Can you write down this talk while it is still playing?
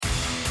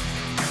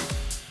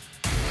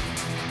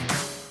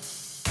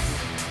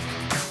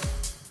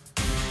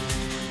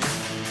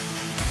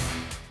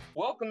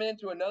welcome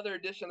into another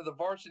edition of the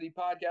Varsity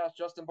Podcast.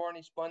 Justin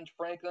Barney, Sponge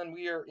Franklin.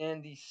 We are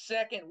in the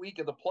second week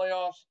of the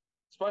playoffs.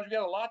 Sponge, we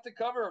got a lot to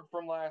cover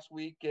from last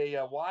week.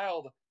 A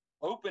wild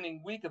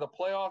opening week of the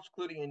playoffs,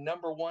 including a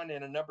number one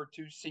and a number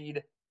two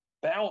seed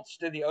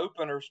bounced in the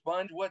opener.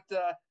 Sponge, what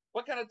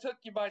kind of took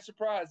you by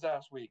surprise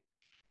last week?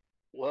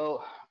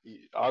 Well,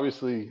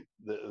 obviously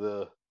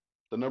the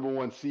number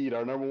one seed,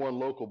 our number one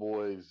local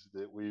boys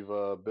that we've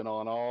been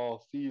on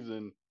all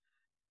season,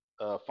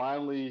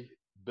 finally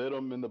bit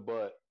them in the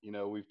butt.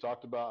 We've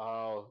talked about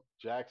how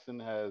Jackson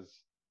has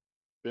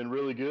been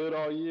really good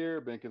all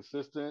year, been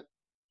consistent,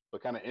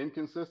 but kind of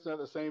inconsistent at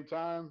the same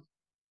time.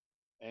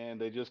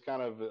 And they just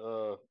kind of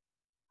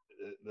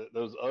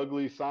those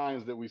ugly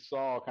signs that we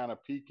saw kind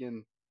of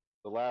peaking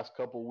the last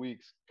couple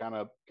weeks kind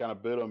of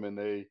bit them, and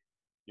they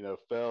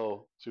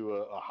fell to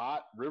a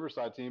hot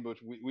Riverside team,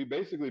 which we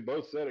basically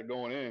both said it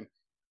going in.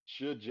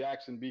 Should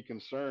Jackson be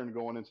concerned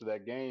going into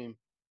that game?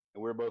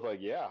 And we are both like,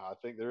 yeah, I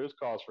think there is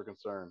cause for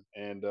concern.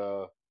 And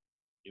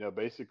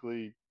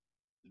basically,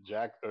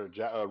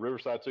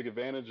 Riverside took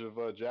advantage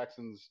of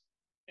Jackson's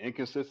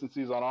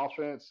inconsistencies on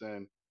offense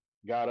and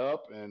got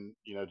up. And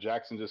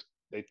Jackson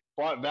they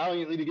fought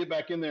valiantly to get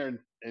back in there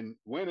and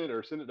win it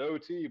or send it to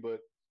OT, but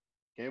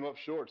came up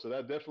short. So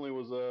that definitely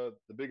was the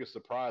biggest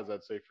surprise,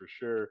 I'd say, for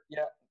sure.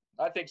 Yeah,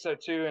 I think so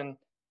too. And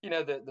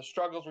the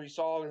struggles we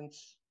saw in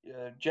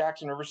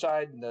Jackson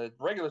Riverside in the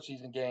regular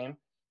season game.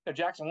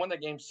 Jackson won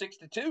that game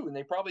 6-2, and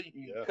they probably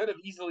could have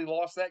easily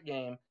lost that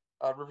game.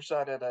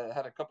 Riverside had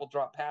a couple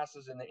drop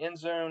passes in the end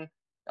zone.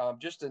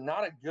 Just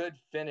not a good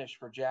finish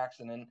for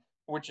Jackson, and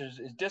which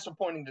is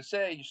disappointing to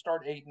say. You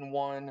start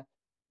 8-1,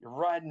 you're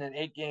riding an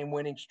 8-game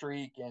winning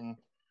streak, and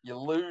you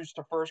lose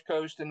to First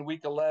Coast in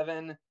week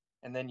 11,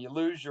 and then you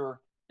lose you're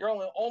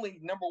only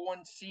number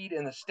one seed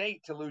in the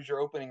state to lose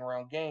your opening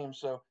round game.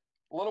 So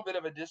a little bit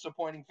of a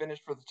disappointing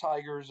finish for the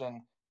Tigers.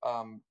 And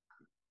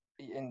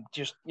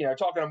just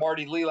talking to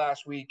Marty Lee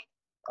last week,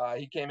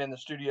 he came in the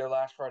studio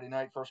last Friday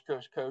night, First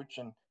Coast coach,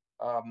 and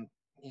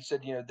he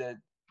said that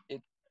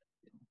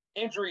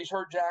injuries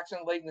hurt Jackson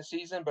late in the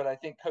season, but I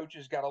think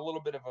coaches got a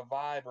little bit of a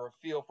vibe or a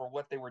feel for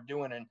what they were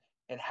doing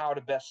and how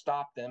to best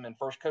stop them. And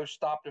First Coast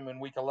stopped them in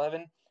week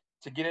 11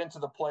 to get into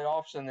the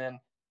playoffs, and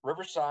then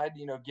Riverside,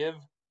 give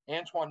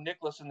Antoine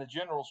Nicholas and the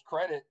Generals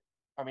credit.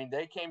 I mean,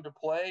 they came to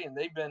play, and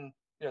they've been,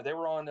 they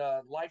were on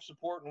life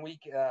support in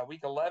week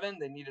 11.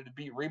 They needed to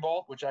beat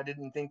Ribault, which I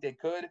didn't think they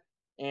could,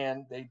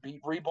 and they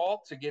beat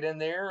Ribault to get in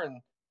there. And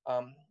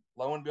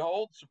lo and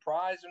behold,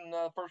 surprise in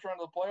the first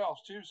round of the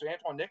playoffs too. So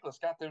Antoine Nicholas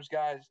got those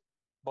guys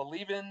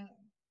believing,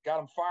 got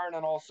them firing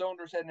on all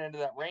cylinders heading into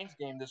that Reigns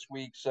game this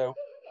week. So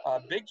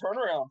big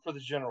turnaround for the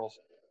Generals.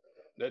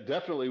 That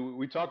definitely,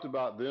 we talked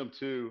about them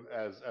too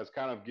as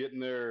kind of getting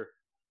their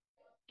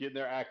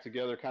act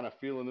together, kind of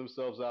feeling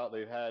themselves out.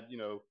 They've had,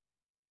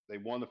 they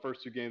won the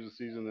first two games of the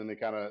season, then they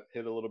kind of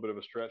hit a little bit of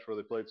a stretch where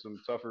they played some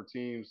tougher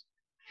teams,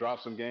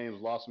 dropped some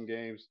games, lost some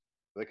games.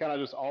 They kind of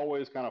just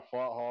always kind of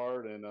fought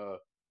hard, and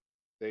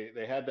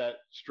they had that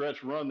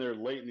stretch run there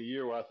late in the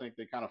year where I think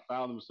they kind of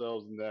found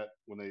themselves in that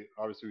when they,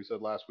 obviously we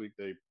said last week,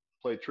 they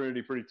played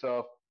Trinity pretty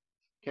tough,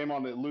 came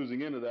on the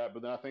losing end of that,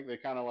 but then I think they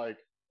kind of like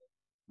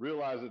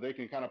realize that they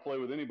can kind of play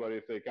with anybody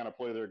if they kind of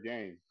play their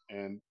game.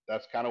 And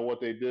that's kind of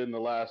what they did in the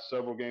last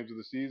several games of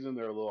the season.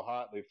 They're a little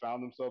hot. They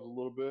found themselves a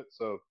little bit.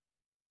 So,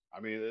 I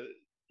mean,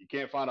 you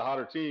can't find a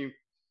hotter team.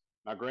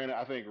 Now, granted,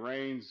 I think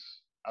Reigns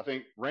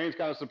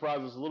kind of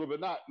surprised us a little bit.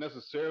 Not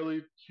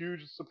necessarily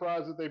huge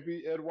surprise that they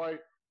beat Ed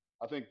White.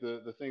 I think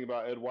the thing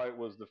about Ed White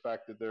was the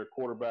fact that their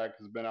quarterback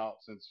has been out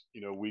since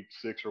week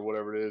 6 or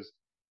whatever it is,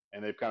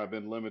 and they've kind of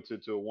been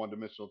limited to a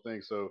one-dimensional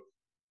thing. So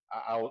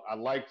I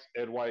liked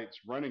Ed White's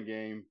running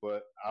game,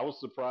 but I was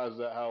surprised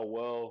at how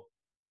well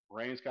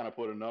Reigns kind of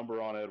put a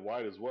number on Ed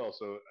White as well.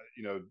 So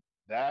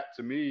that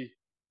to me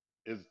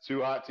is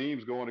two hot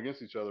teams going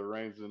against each other,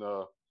 Reigns and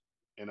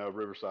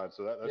Riverside.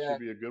 So that Yeah, should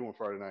be a good one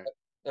Friday night.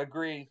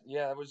 agree.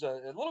 Yeah, it was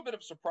a little bit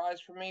of a surprise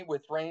for me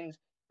with Reigns.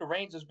 The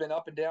Reigns has been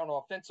up and down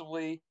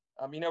offensively.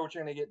 You know what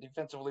you're going to get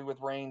defensively with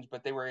Reigns,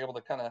 but they were able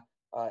to kind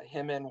of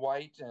hem in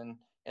White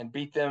and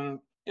beat them,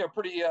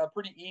 pretty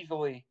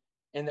easily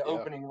in the Yeah.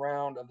 opening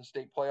round of the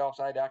state playoffs.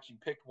 I'd actually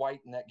picked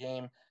White in that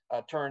game.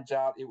 Turns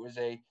out it was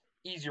a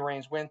easy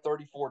Reigns win,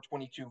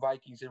 34-22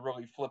 Vikings. They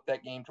really flipped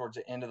that game towards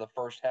the end of the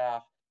first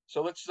half.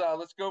 So let's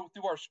go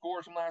through our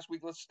scores from last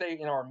week. Let's stay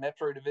in our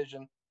Metro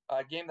division.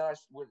 Game that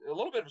was a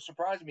little bit of a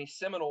surprise to me.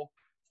 Seminole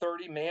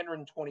 30,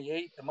 Mandarin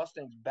 28. The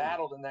Mustangs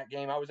battled in that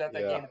game. I was at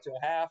that game Yeah. until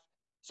half.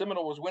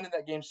 Seminole was winning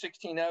that game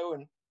 16-0,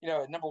 and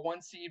a number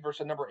one seed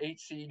versus a number 8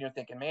 seed. You're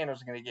thinking, man, are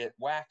going to get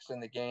waxed in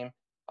the game.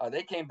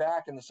 They came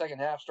back in the second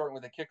half, starting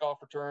with a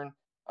kickoff return,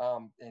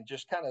 and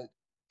just kind of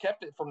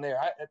kept it from there.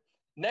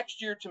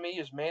 Next year to me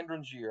is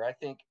Mandarin's year. I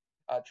think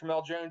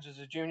Tramel Jones is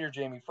a junior,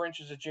 Jamie French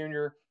is a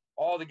junior.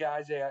 All the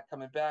guys they got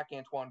coming back,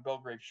 Antoine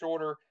Belgrave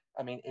Shorter.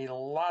 I mean, a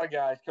lot of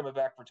guys coming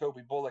back for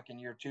Toby Bullock in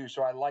year 2.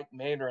 So I like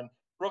Mandarin.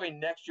 Really,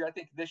 next year, I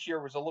think this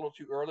year was a little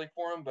too early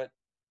for him, but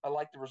I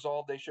like the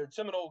resolve they showed.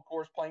 Seminole, of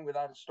course, playing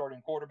without a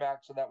starting quarterback,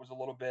 so that was a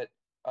little bit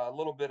a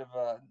little bit of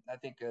I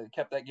think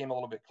kept that game a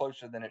little bit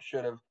closer than it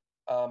should have.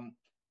 Um,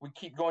 we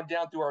keep going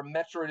down through our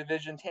Metro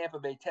Division. Tampa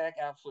Bay Tech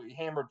absolutely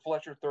hammered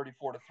Fletcher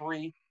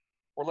 34-3.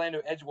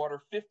 Orlando Edgewater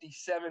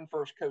 57,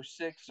 First Coast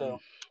 6. So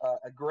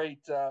a great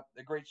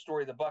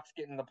story. The Bucks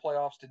getting in the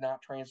playoffs did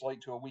not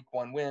translate to a Week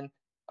 1 win.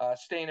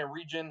 Staying in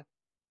region,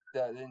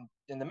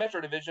 in the Metro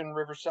Division,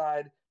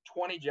 Riverside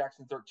 20,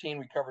 Jackson 13.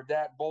 We covered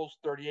that. Bulls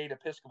 38,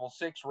 Episcopal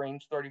 6,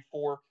 Range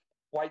 34,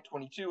 White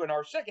 22. And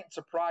our second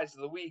surprise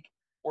of the week,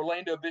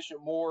 Orlando Bishop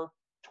Moore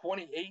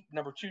 28,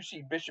 number 2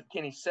 seed Bishop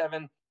Kenny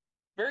 7.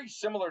 Very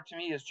similar to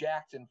me as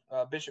Jackson,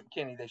 Bishop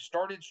Kenny. They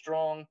started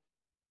strong,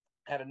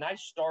 had a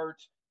nice start,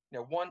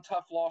 one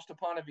tough loss to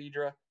Ponte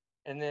Vedra,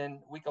 and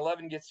then week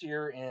 11 gets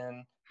here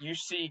and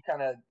UC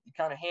kind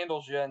of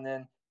handles you, and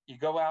then you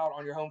go out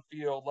on your home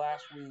field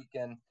last week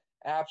and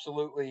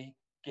absolutely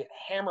get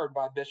hammered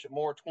by Bishop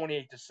Moore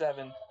 28-7.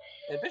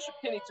 And Bishop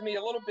Kenny, to me,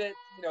 a little bit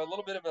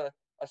of a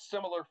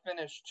similar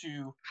finish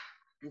to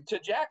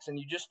Jackson.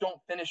 You just don't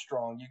finish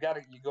strong. You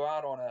go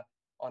out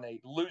on a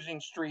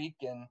losing streak,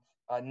 and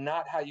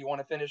not how you want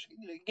to finish.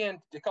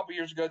 Again, a couple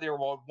years ago they were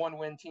a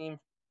 1-win team,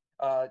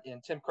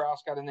 and Tim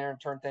Kraus got in there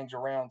and turned things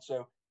around.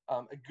 So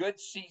a good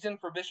season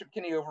for Bishop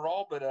Kenny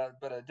overall, but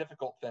a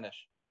difficult finish.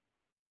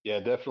 Yeah,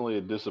 definitely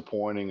a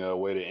disappointing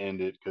way to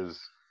end it because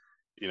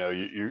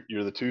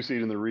you're the 2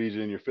 seed in the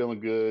region. You're feeling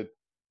good.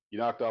 You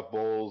knocked off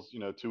Bulls,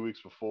 2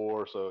 weeks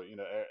before, so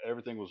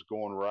everything was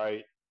going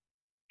right,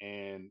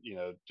 and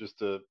just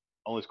to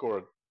only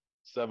score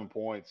 7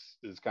 points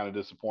is kind of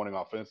disappointing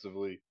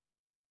offensively.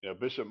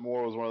 Bishop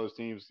Moore was one of those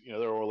teams. They're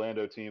an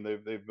Orlando team.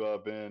 They've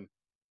been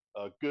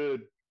a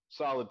good,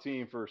 solid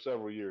team for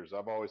several years.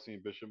 I've always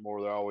seen Bishop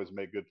Moore. They always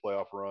make good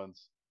playoff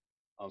runs.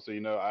 So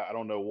I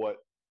don't know what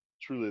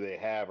truly they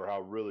have or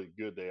how really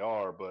good they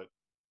are, but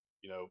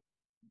you know,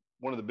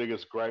 one of the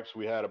biggest gripes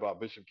we had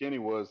about Bishop Kenny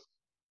was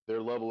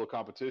their level of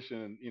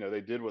competition.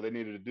 They did what they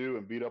needed to do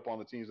and beat up on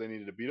the teams they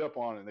needed to beat up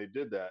on, and they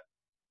did that.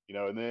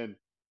 And then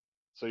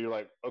so you're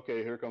like,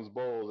 okay, here comes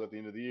Bowles at the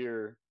end of the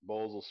year.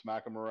 Bowles will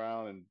smack them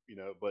around, and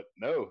but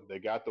no, they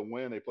got the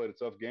win. They played a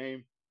tough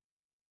game.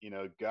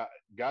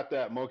 Got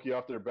that monkey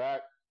off their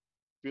back,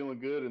 feeling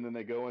good, and then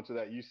they go into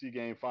that UC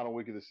game, final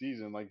week of the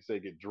season, like you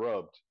say, get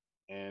drubbed,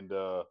 and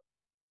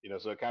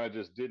so it kind of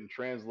just didn't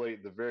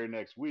translate the very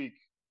next week,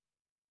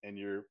 and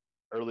you're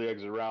early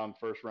exit round,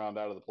 first round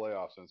out of the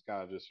playoffs, and it's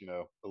kind of just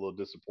a little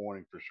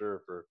disappointing for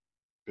sure for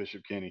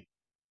Bishop Kenny.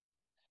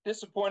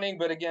 Disappointing,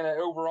 but again,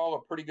 overall a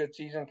pretty good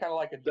season. Kind of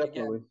like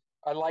Definitely. again,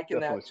 I liken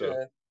that so.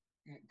 to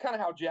kind of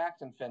how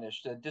Jackson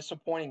finished. A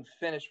disappointing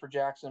finish for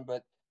Jackson,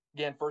 but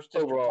again, first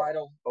district overall,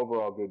 title.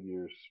 Overall, good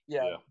years.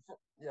 Yeah,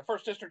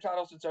 first district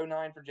title since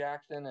 09 for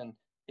Jackson, and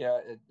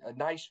a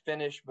nice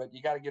finish. But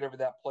you got to get over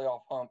that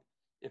playoff hump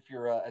if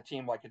you're a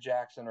team like a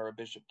Jackson or a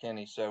Bishop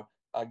Kenny. So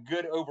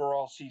good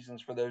overall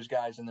seasons for those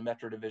guys in the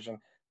Metro Division.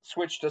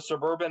 Switch to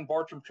Suburban.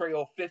 Bartram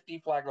Trail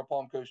 50, Flagler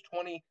Palm Coast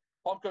 20.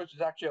 Palm Coast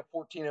was actually up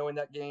 14-0 in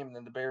that game, and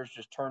then the Bears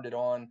just turned it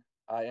on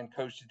and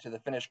coasted to the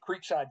finish.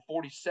 Creekside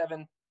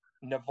 47,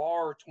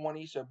 Navarre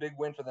 20, so big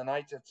win for the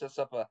Knights. That sets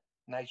up a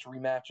nice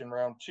rematch in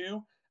round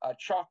 2.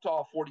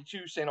 Choctaw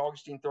 42, St.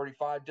 Augustine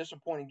 35.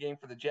 Disappointing game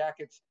for the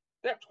Jackets.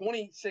 They're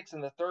 26 in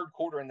the third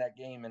quarter in that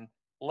game and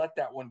let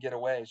that one get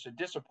away. So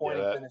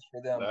disappointing finish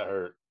for them. That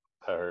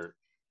hurt.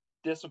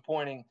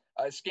 Disappointing.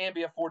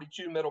 Scambia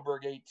 42,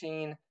 Middleburg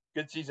 18.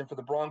 Good season for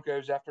the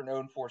Broncos after an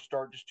 0-4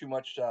 start. Just too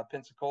much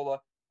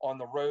Pensacola on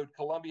the road.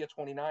 Columbia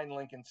 29,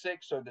 Lincoln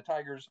 6. So the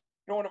Tigers,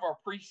 one of our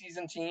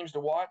preseason teams to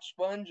watch,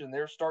 Sponge, and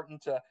they're starting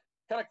to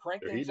kind of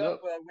crank things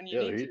up when you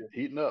need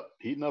to.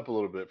 Heating up a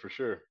little bit for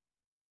sure.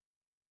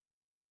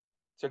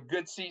 It's a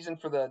good season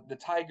for the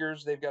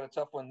Tigers. They've got a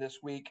tough one this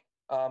week.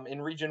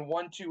 In Region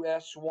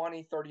 1-2S,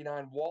 Suwannee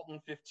 39,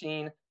 Walton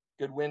 15.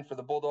 Good win for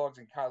the Bulldogs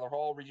and Kyler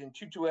Hall. Region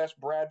 2-2S,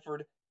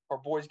 Bradford. Our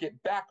boys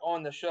get back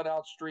on the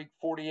shutout streak,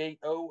 48-0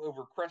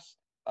 over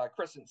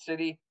Crescent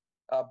City.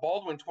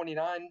 Baldwin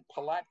 29,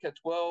 Palatka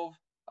 12,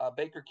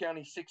 Baker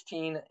County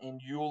 16,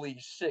 and Yulee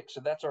 6.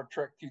 So that's our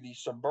trek through the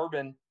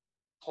suburban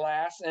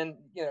class. And,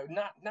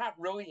 not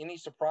really any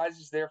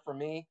surprises there for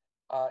me.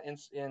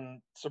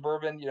 In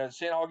suburban,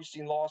 St.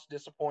 Augustine lost,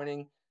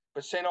 disappointing,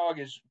 but St. Aug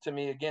is, to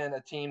me, again,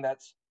 a team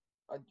that's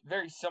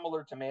very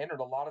similar to Maynard.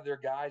 A lot of their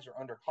guys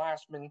are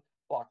underclassmen.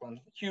 Lachlan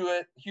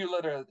Hewlett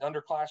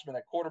underclassmen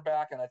at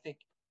quarterback, and I think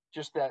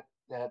just that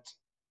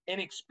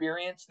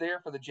inexperience there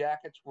for the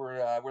Jackets were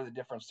the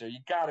difference there. You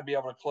got to be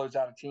able to close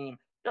out a team.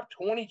 You have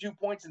 22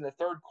 points in the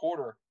third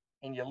quarter,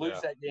 and you lose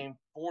that game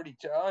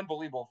 42.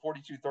 Unbelievable,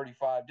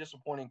 42-35.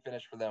 Disappointing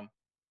finish for them.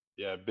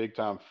 Yeah, big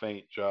time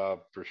feint job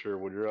for sure.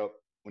 When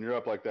you're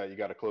up like that, you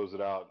got to close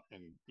it out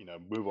and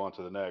move on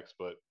to the next.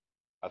 But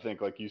I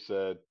think, like you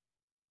said,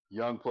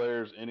 young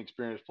players,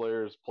 inexperienced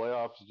players,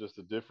 playoffs is just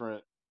a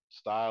different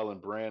style and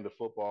brand of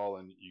football,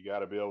 and you got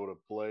to be able to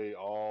play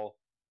all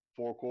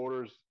 4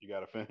 quarters. You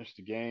got to finish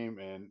the game,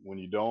 and when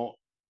you don't,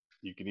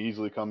 you can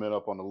easily come in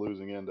up on the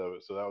losing end of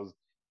it. So that was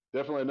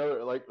definitely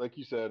another, like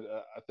you said.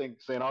 I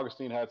think St.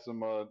 Augustine had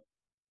some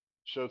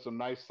showed some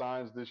nice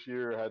signs this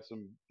year, had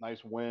some nice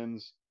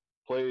wins,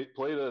 played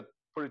a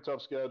pretty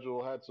tough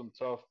schedule, had some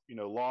tough,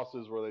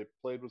 losses where they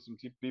played with some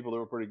people that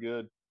were pretty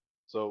good.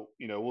 So,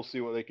 we'll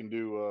see what they can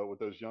do with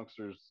those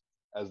youngsters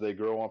as they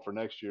grow on for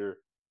next year.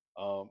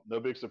 No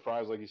big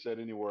surprise, like you said,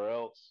 anywhere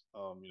else.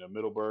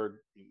 Middleburg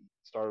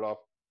started off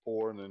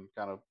poor and then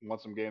kind of won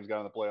some games, got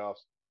in the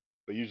playoffs.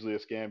 But usually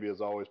Escambia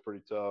is always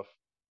pretty tough.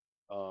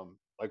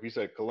 Like we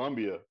said,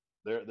 Columbia,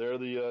 they're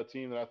the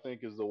team that I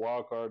think is the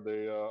wild card.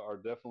 They are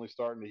definitely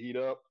starting to heat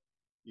up.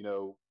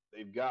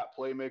 They've got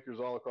playmakers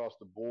all across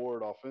the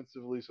board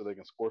offensively, so they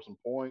can score some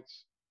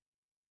points.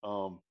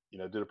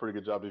 Did a pretty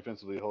good job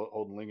defensively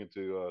holding Lincoln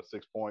to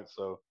 6 points.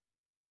 So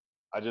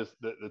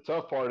the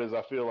tough part is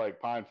I feel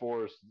like Pine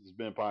Forest has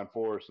been Pine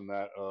Forest in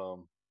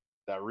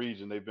that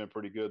region. They've been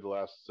pretty good the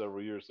last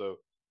several years. So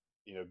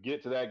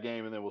get to that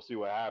game and then we'll see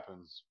what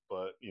happens.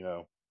 But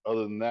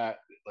other than that,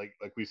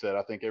 like we said,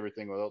 I think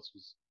everything else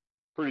was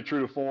pretty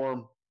true to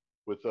form.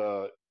 With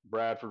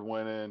Bradford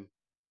winning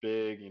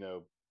big,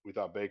 we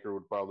thought Baker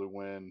would probably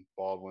win,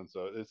 Baldwin.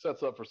 So it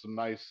sets up for some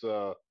nice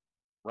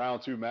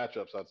round 2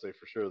 matchups, I'd say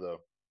for sure,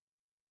 though.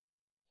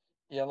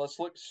 Yeah, let's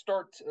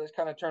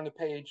kind of turn the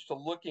page to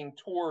looking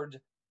toward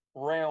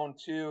round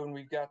 2, and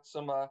we've got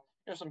some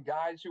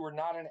guys who were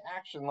not in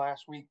action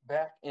last week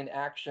back in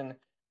action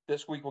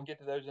this week. We'll get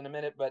to those in a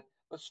minute, but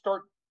let's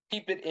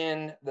keep it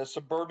in the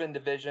Suburban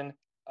Division.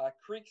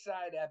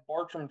 Creekside at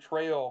Bartram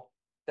Trail.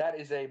 That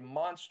is a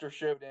monster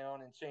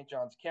showdown in St.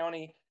 Johns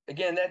County.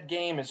 Again, that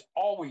game is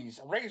always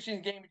a regular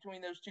season game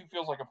between those two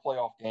feels like a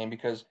playoff game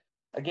because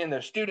again,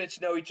 the students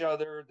know each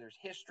other. There's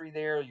history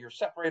there. You're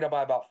separated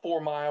by about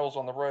 4 miles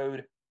on the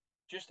road.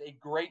 Just a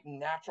great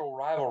natural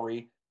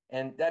rivalry,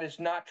 and that is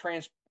not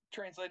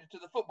translated to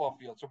the football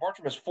field. So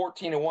Bartram is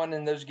 14-1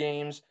 in those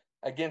games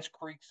against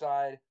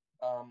Creekside.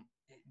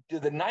 Do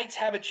the Knights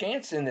have a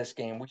chance in this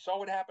game? We saw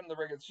what happened in the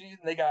regular season.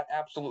 They got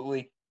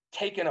absolutely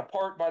taken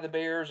apart by the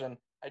Bears, and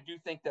I do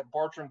think that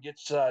Bartram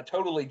gets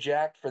totally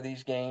jacked for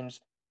these games.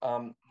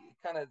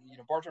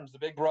 Bartram's the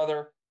big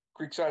brother.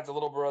 Creekside's the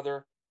little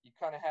brother. You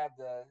kind of have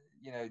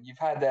you've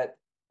had that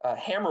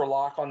hammer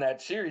lock on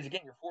that series.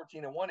 Again, you're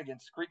 14-1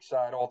 against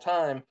Creekside all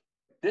time.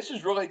 This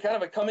is really kind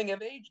of a coming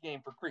of age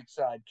game for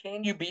Creekside.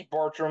 Can you beat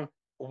Bartram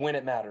when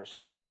it matters?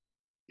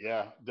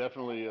 Yeah,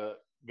 definitely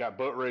got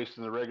boat raced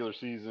in the regular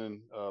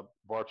season.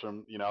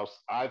 Bartram,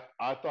 I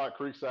thought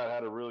Creekside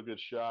had a really good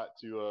shot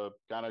to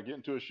kind of get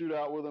into a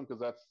shootout with them because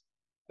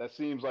that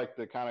seems like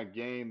the kind of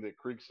game that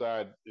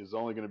Creekside is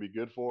only going to be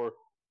good for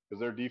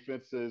because their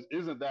defense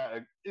isn't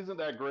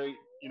that great,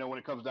 when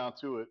it comes down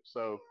to it.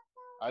 So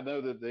I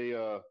know that they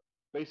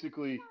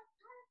basically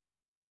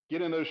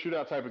get in those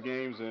shootout type of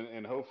games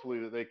and hopefully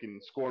that they can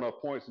score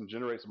enough points and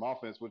generate some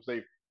offense, which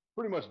they've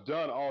pretty much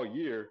done all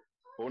year.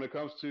 But when it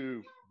comes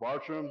to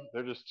Bartram,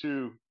 they're just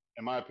too,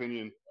 in my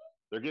opinion,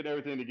 they're getting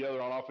everything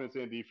together on offense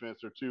and defense.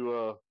 They're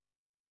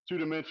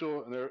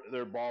two-dimensional, and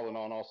they're balling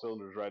on all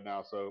cylinders right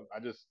now. So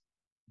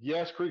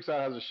yes,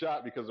 Creekside has a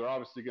shot because they're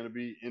obviously going to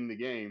be in the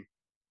game,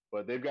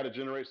 but they've got to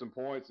generate some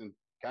points and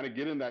kind of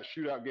get in that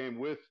shootout game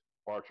with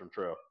Bartram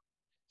Trail.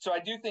 So I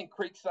do think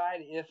Creekside,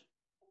 if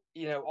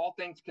all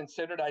things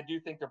considered, I do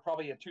think they're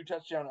probably a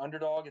 2-touchdown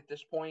underdog at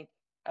this point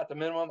at the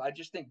minimum. I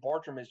just think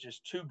Bartram is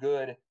just too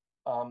good,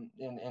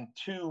 and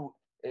too.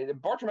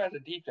 Bartram has a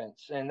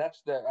defense, and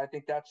I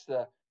think that's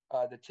the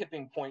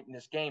tipping point in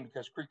this game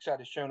because Creekside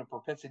has shown a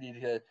propensity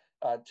to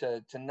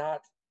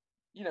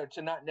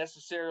not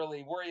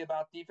necessarily worry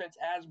about defense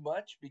as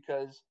much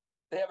because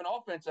they have an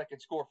offense that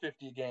could score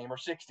 50 a game or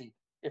 60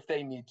 if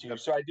they need to. Yep.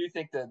 So I do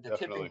think the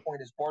tipping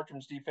point is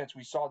Bartram's defense.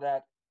 We saw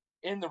that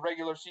in the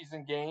regular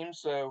season game.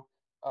 So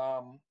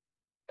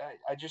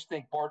I just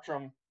think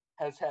Bartram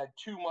has had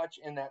too much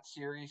in that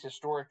series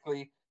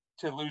historically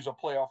to lose a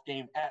playoff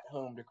game at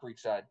home to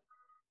Creekside.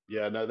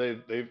 Yeah, no,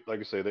 they've like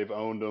I say, they've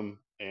owned them,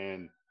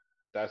 and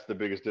that's the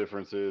biggest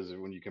difference is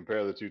when you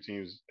compare the two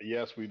teams.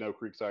 Yes, we know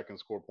Creekside can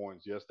score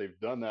points. Yes, they've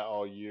done that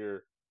all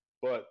year,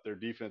 but their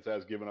defense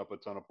has given up a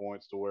ton of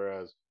points to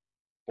whereas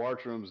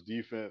Bartram's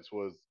defense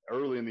was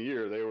early in the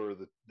year,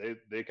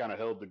 they kind of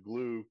held the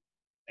glue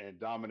and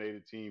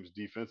dominated teams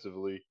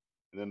defensively.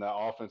 And then that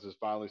offense has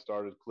finally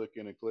started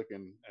clicking,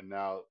 and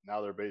now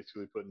they're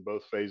basically putting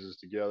both phases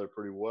together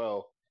pretty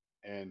well,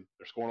 and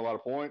they're scoring a lot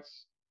of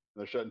points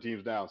and they're shutting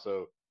teams down.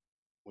 So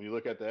when you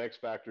look at the X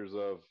factors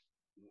of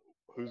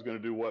who's going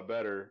to do what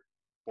better,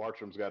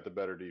 Bartram's got the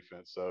better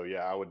defense. So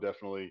yeah, I would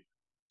definitely.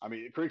 I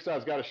mean,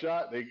 Creekside's got a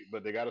shot,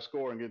 but they got to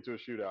score and get into a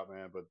shootout,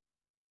 man. But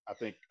I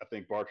think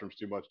Bartram's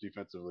too much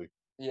defensively.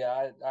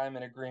 Yeah, I'm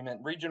in agreement.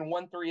 Region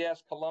 1-3S,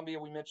 Columbia,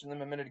 we mentioned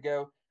them a minute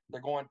ago.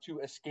 They're going to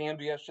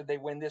Escambia should they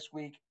win this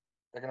week.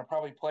 They're going to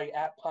probably play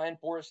at Pine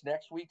Forest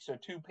next week. So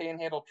 2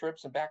 panhandle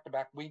trips and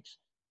back-to-back weeks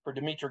for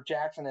Demetric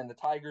Jackson and the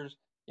Tigers.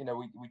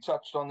 We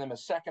touched on them a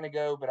second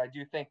ago, but I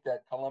do think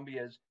that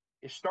Columbia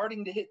is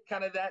starting to hit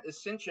kind of that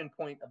ascension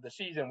point of the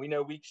season. We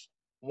know weeks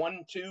 1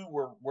 and 2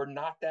 were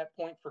not that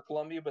point for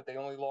Columbia, but they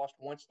only lost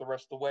once the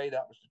rest of the way.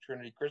 That was to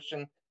Trinity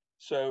Christian.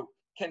 So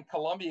can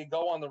Columbia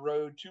go on the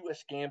road to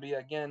Escambia?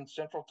 Again,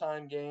 Central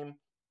Time game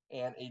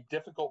and a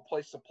difficult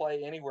place to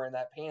play anywhere in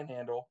that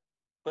panhandle.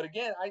 But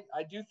again,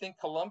 I do think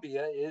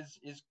Columbia is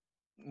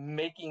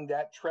making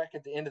that trek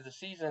at the end of the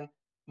season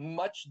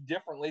much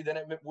differently than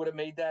it would have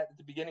made that at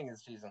the beginning of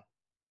the season.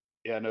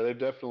 Yeah, no, they've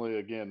definitely,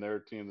 again, they're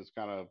a team that's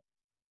kind of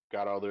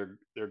got all their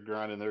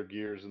grinding their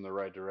gears in the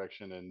right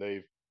direction, and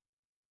they've,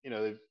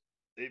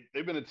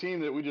 they've been a team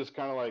that we just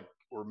kind of like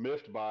were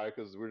miffed by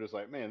because we're just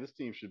like, man, this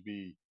team should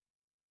be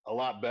a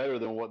lot better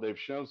than what they've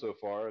shown so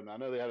far. And I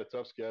know they had a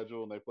tough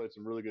schedule and they played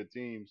some really good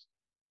teams,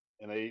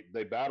 and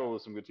they battled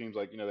with some good teams.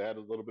 Like, they had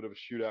a little bit of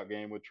a shootout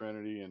game with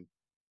Trinity, and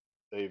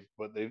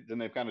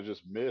they've kind of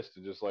just missed,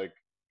 and just like,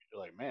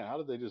 you're like, man, how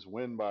did they just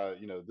win by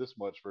this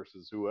much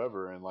versus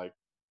whoever? And like,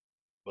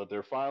 but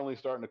they're finally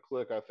starting to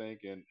click, I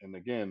think. And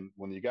again,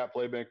 when you got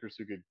playmakers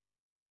who could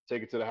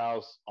take it to the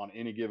house on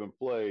any given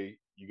play,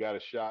 you got a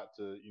shot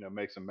to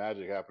make some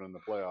magic happen in the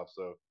playoffs.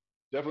 So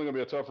definitely gonna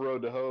be a tough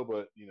road to hoe,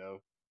 but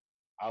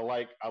I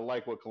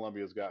like what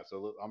Columbia's got.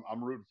 So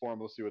I'm rooting for them.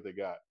 Let's see what they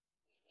got.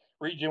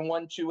 Region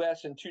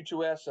 1-2S and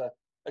 2-2S,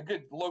 a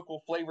good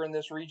local flavor in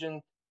this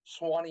region.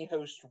 Suwannee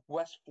hosts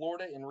West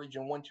Florida in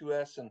Region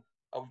 1-2S, and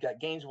we've got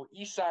Gainesville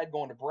Eastside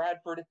going to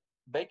Bradford,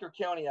 Baker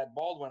County at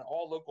Baldwin,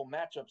 all local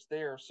matchups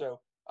there. So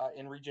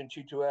in Region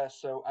 2-2S,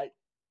 so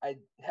I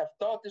have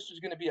thought this was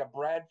going to be a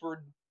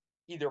Bradford,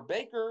 either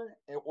Baker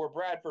or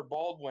Bradford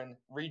Baldwin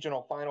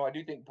regional final. I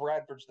do think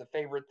Bradford's the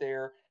favorite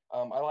there.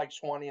 I like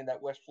Suwannee in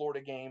that West Florida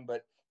game,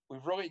 but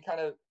we've really kind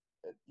of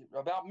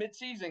about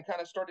midseason kind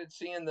of started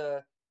seeing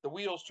the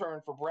wheels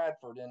turn for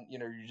Bradford, and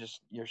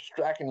you're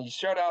stacking these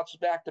shutouts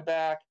back to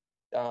back.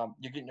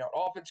 You're getting your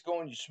offense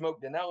going. You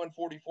smoke Denellen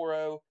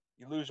 44-0.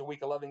 You lose a Week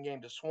 11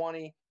 game to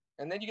Suwannee,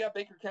 and then you got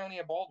Baker County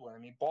and Baldwin. I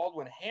mean,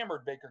 Baldwin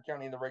hammered Baker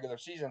County in the regular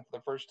season for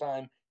the first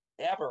time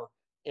ever,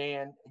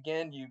 and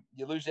again, you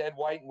lose Ed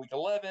White in Week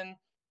 11.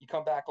 You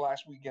come back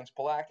last week against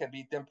Palatka,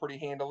 beat them pretty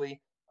handily.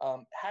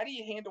 How do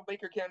you handle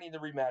Baker County in the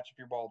rematch if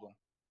you're Baldwin?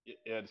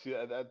 Yeah, see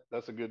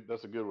that's a good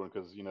one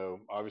because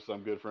obviously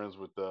I'm good friends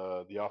with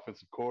the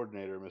offensive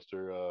coordinator,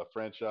 Mr.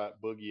 Franchot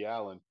Boogie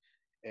Allen,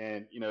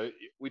 and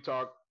we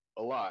talk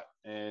a lot,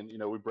 and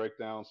we break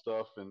down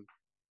stuff, and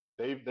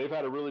they've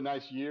had a really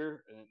nice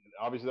year, and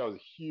obviously that was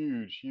a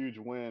huge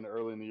win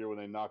early in the year when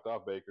they knocked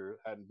off Baker,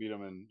 hadn't beat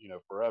them in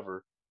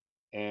forever,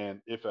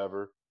 and if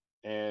ever,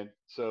 and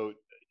so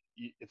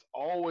it's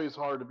always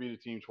hard to beat a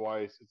team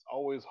twice. It's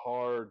always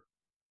hard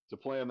to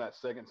play them that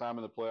second time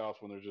in the playoffs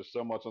when there's just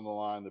so much on the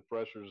line, the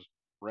pressure's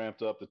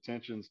ramped up, the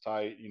tension's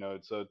tight.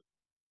 So,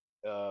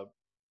 uh,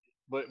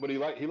 but he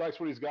likes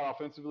what he's got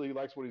offensively. He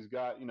likes what he's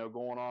got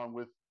going on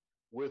with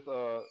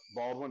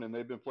Baldwin, and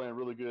they've been playing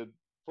really good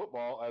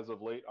football as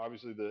of late.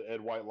 Obviously, the Ed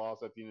White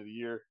loss at the end of the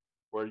year,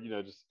 where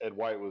just Ed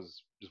White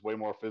was just way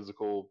more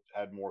physical,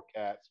 had more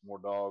cats, more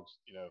dogs,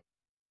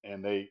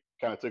 and they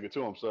kind of took it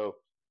to him. So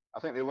I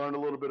think they learned a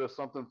little bit of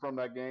something from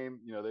that game.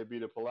 They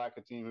beat a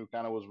Palatka team who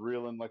kind of was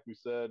reeling, like we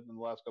said, in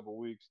the last couple of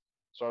weeks.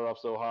 Started off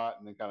so hot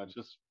and then kind of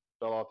just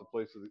fell off the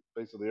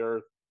face of the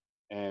earth.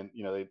 And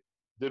they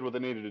did what they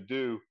needed to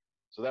do.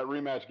 So that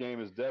rematch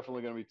game is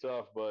definitely going to be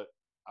tough, but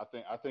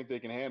I think they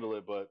can handle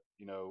it. But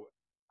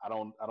I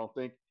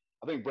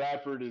think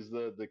Bradford is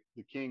the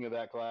king of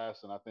that class,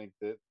 and I think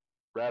that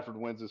Bradford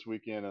wins this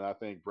weekend, and I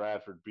think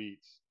Bradford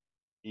beats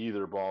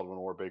either Baldwin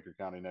or Baker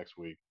County next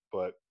week.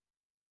 But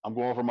I'm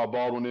going for my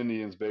Baldwin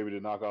Indians, baby, to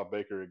knock off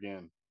Baker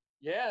again.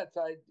 Yeah,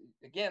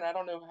 again, I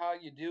don't know how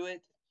you do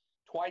it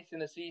twice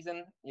in a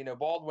season.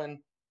 Baldwin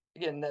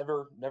again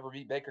never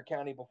beat Baker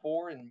County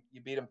before, and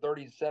you beat them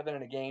 30-7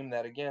 in a game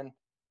that, again,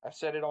 I've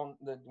said it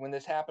when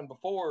this happened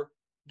before.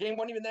 Game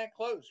wasn't even that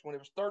close when it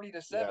was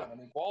 30-7. Yeah. I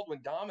mean,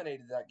 Baldwin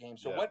dominated that game.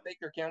 So Yeah. what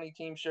Baker County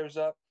team shows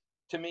up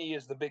to me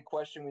is the big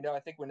question. I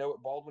think we know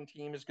what Baldwin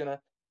team is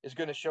gonna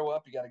show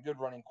up. You got a good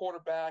running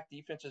quarterback.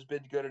 Defense has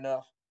been good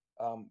enough.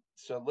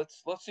 So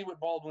let's see what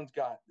Baldwin's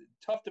got.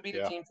 Tough to beat a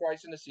Yeah. team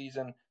twice in the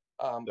season.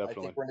 I think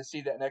we're going to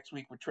see that next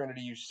week with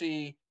Trinity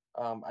UC.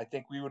 I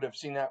think we would have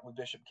seen that with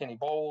Bishop Kenny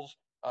Bowles.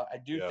 I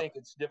do think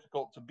it's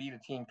difficult to beat a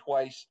team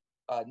twice,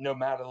 no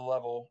matter the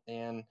level.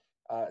 And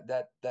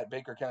that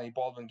Baker County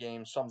Baldwin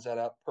game sums that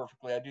up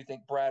perfectly. I do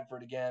think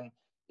Bradford, again,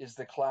 is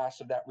the class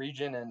of that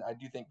region. And I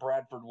do think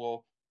Bradford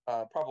will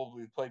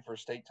probably play for a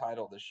state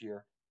title this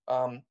year.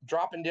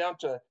 Dropping down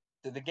to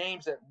the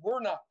games that were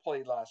not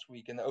played last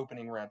week in the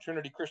opening round,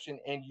 Trinity Christian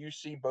and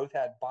UC both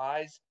had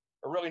byes.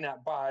 Or really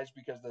not buys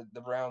because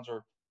the rounds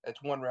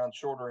it's one round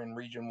shorter in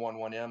Region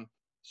 1-1M.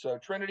 So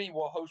Trinity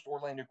will host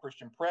Orlando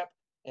Christian Prep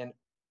and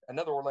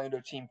another Orlando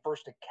team,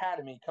 First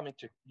Academy, coming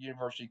to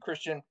University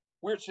Christian.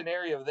 Weird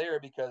scenario there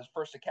because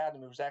First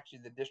Academy was actually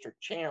the district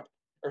champ,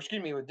 or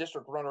excuse me, the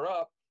district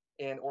runner-up,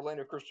 and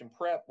Orlando Christian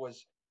Prep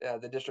was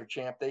the district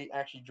champ. They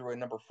actually drew a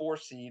number 4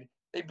 seed.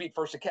 They beat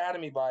First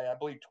Academy by, I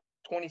believe,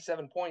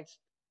 27 points,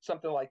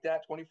 something like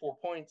that, 24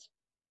 points.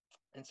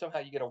 And somehow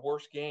you get a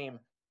worse game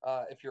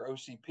if you're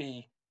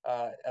OCP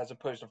as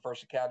opposed to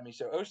First Academy.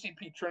 So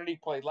OCP Trinity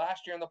played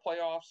last year in the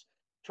playoffs.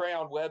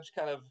 Trayon Webb's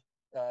kind of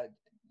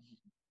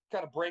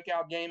kind of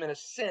breakout game in a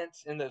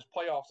sense in those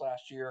playoffs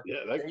last year. Yeah,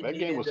 They that game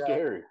needed was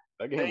scary.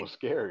 That game they was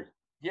scary.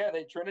 yeah,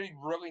 Trinity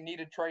really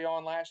needed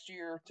Trayon last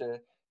year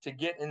to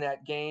get in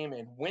that game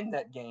and win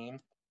that game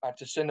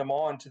to send them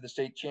on to the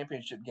state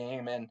championship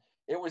game. And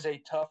it was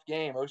a tough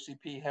game.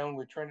 OCP hung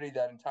with Trinity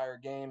that entire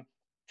game.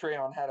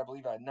 Trayon had, I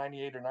believe, a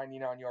 98 or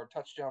 99-yard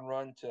touchdown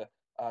run to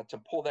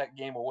pull that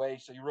game away.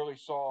 So you really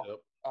saw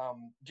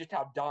just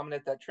how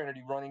dominant that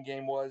Trinity running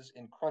game was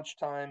in crunch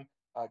time.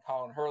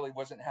 Colin Hurley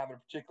wasn't having a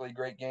particularly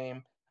great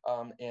game.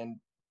 And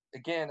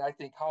again, I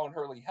think Colin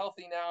Hurley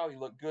healthy now. He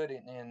looked good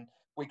in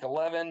week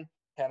 11.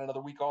 Had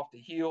another week off to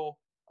heal.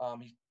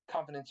 He's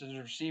confidence in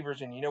his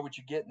receivers, and you know what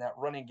you get in that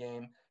running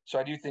game. So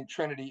I do think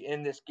Trinity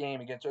in this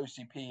game against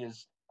OCP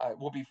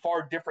will be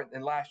far different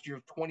than last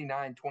year's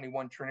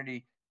 29-21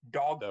 Trinity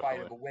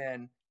dogfight of a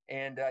win.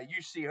 And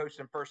UC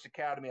hosting First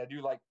Academy. I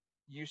do like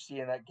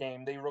UC in that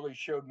game. They really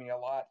showed me a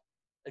lot.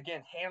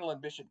 Again, handling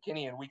Bishop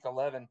Kenny in week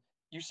 11.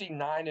 UC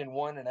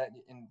 9-1,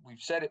 and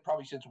we've said it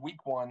probably since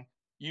week 1.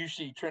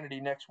 UC Trinity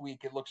next week.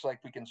 It looks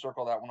like we can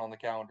circle that one on the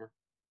calendar.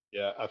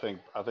 Yeah, I think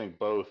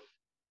both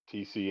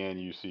TC and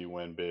UC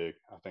win big.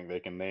 I think they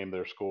can name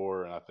their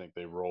score, and I think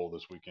they roll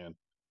this weekend.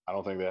 I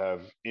don't think they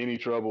have any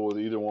trouble with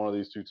either one of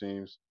these two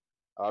teams.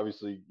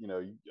 Obviously,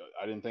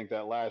 I didn't think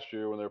that last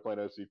year when they were playing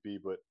OCP,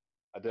 but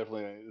I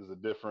definitely is a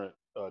different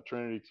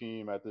Trinity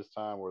team at this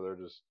time where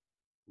they're just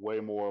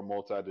way more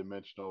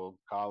multi-dimensional.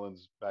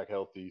 Collins back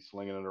healthy,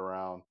 slinging it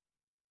around.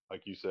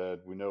 Like you said,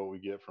 we know what we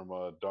get from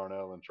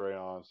Darnell and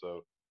Trayon,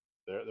 so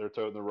they're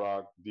toting the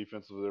rock.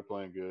 Defensively, they're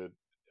playing good,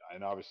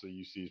 and obviously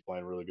UC is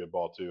playing really good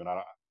ball too. And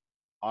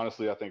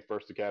honestly, I think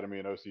First Academy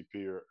and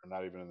OCP are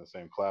not even in the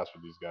same class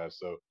with these guys.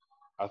 So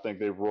I think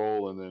they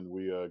roll, and then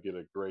we get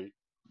a great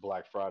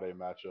Black Friday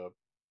matchup,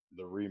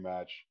 the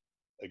rematch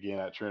again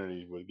at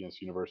Trinity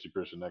against University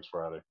Christian next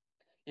Friday.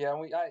 Yeah,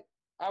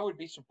 I would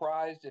be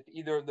surprised if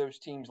either of those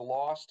teams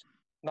lost.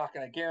 Not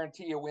going to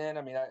guarantee a win.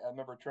 I mean, I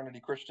remember Trinity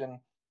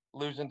Christian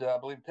losing to, I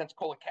believe,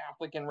 Pensacola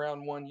Catholic in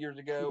round 1 years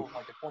ago,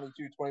 like a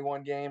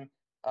 22-21 game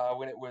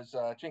when it was,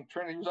 I think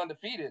Trinity was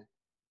undefeated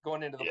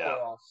going into the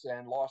playoffs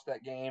and lost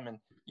that game. And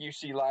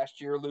UC last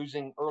year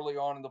losing early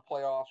on in the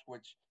playoffs,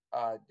 which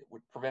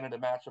prevented a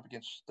matchup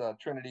against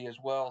Trinity as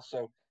well.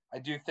 So I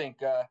do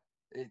think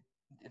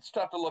it's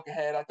tough to look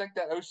ahead. I think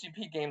that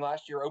OCP game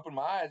last year opened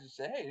my eyes and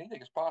said, hey,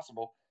 anything is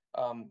possible.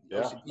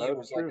 OCP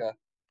was true. like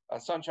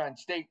a Sunshine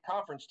State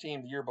Conference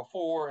team the year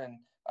before, and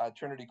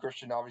Trinity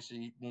Christian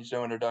obviously needs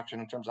no introduction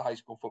in terms of high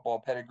school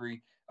football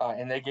pedigree,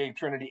 and they gave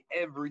Trinity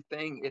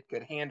everything it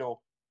could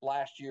handle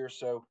last year.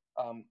 So,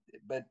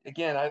 but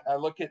again, I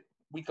look at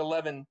week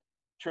 11,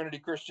 Trinity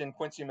Christian,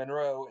 Quincy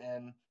Monroe,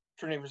 and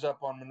Trinity was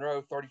up on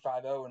Monroe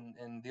 35-0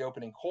 in the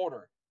opening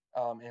quarter.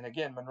 And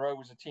again, Monroe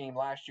was a team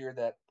last year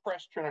that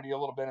pressed Trinity a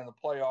little bit in the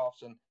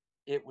playoffs, and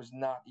it was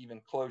not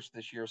even close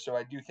this year. So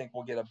I do think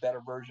we'll get a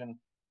better version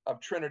of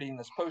Trinity in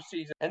this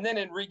postseason. And then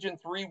in Region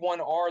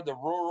 3-1R, the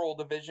rural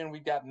division,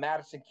 we've got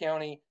Madison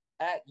County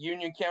at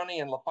Union County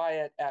and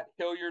Lafayette at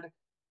Hilliard.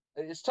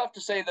 It's tough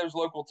to say those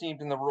local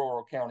teams in the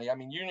rural county. I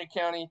mean, Union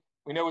County,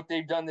 we know what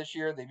they've done this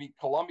year. They beat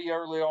Columbia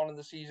early on in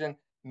the season.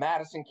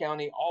 Madison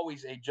County,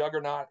 always a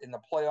juggernaut in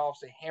the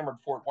playoffs. They hammered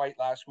Fort White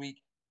last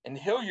week. And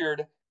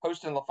Hilliard,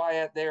 hosting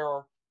Lafayette,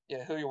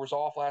 Hilliard was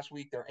off last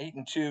week. They're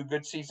 8-2.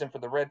 Good season for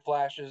the Red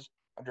Flashes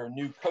under a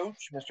new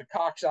coach, Mr.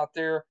 Cox, out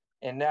there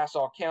in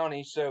Nassau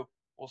County. So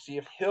we'll see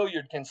if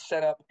Hilliard can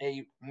set up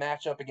a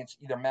matchup against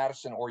either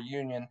Madison or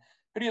Union.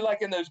 Who do you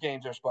like in those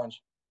games there,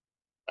 Sponge?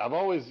 I've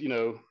always,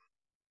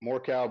 more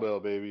cowbell,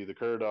 baby. The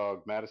Cur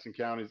Dog. Madison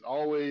County is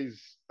always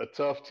a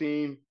tough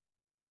team.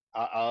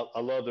 I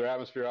love their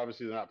atmosphere.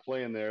 Obviously, they're not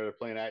playing there. They're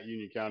playing at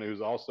Union County,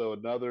 who's also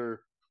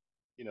another,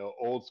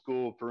 old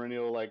school,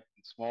 perennial, like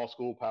small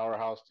school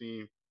powerhouse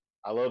team.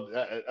 I love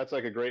that. That's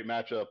like a great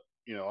matchup,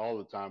 all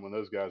the time when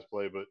those guys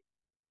play. But,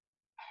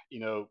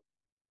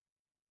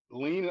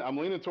 I'm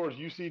leaning towards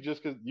UC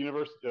just because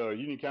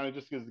Union County,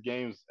 just because the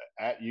game's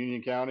at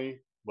Union County.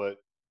 But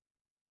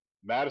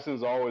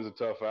Madison's always a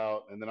tough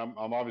out, and then I'm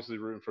obviously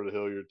rooting for the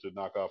Hilliard to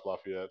knock off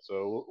Lafayette.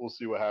 So we'll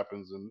see what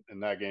happens in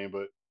that game.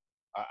 But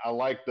I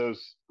like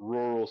those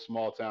rural,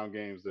 small town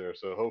games there.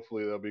 So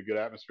hopefully there'll be a good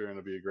atmosphere and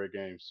there'll be great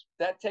games.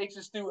 That takes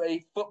us through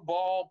a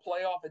football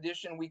playoff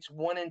edition, weeks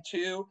 1 and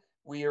 2.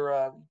 We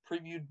are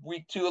previewed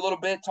week 2 a little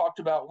bit, talked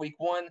about week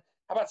 1.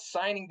 How about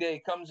signing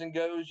day comes and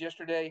goes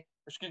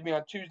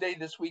on Tuesday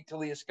this week,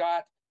 Talia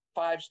Scott,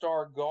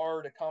 5-star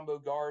guard, a combo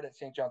guard at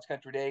St. John's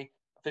Country Day,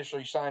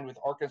 officially signed with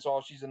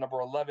Arkansas. She's the number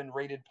 11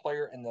 rated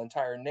player in the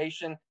entire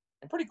nation.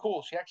 And pretty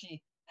cool. She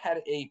actually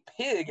had a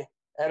pig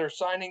at her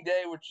signing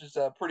day, which is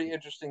pretty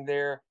interesting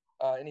there.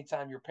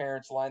 Anytime your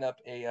parents line up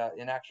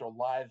an actual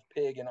live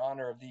pig in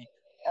honor of the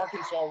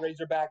Arkansas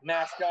Razorback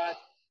mascot,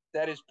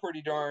 that is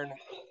pretty darn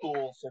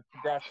cool. So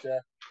congrats to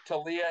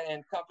Talia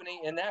and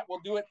company. And that will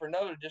do it for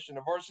another edition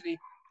of Varsity.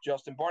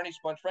 Justin Barney,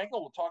 Sponge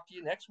Franklin. We'll talk to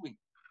you next week.